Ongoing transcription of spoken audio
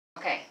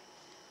Okay,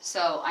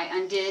 so I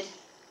undid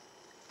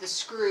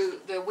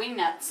the wing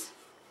nuts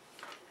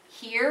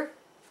here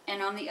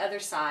and on the other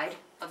side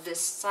of this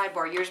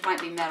sidebar. Yours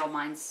might be metal,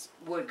 mine's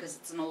wood because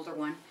it's an older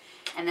one.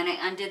 And then I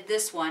undid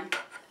this one,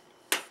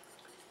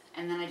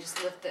 and then I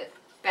just lift it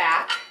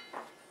back,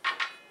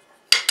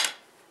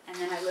 and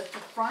then I lift the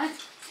front,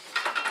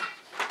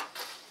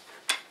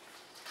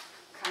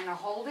 kind of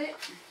hold it,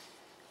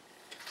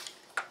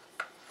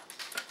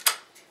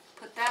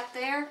 put that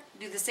there,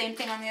 do the same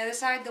thing on the other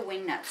side, the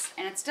wing nuts,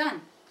 and it's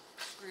done.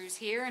 Screws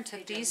here and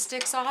took these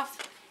sticks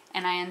off,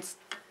 and I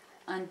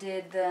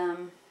undid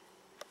them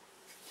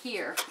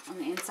here on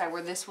the inside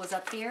where this was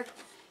up here,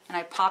 and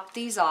I popped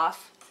these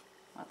off,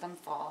 let them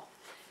fall,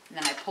 and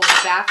then I pulled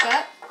it back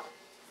up,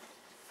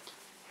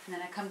 and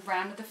then I come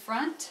around to the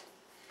front,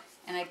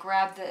 and I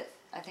grab the,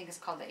 I think it's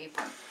called the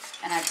apron,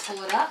 and I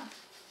pull it up,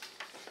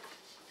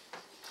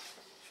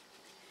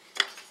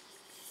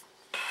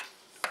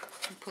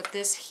 and put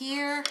this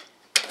here,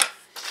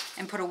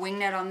 and put a wing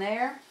nut on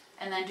there,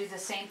 and then do the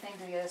same thing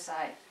to the other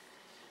side.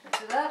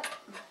 Lift it up,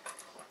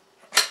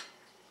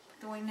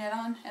 put the wing nut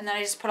on, and then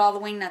I just put all the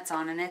wing nuts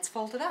on, and it's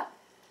folded up.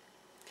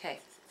 Okay,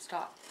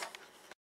 stop.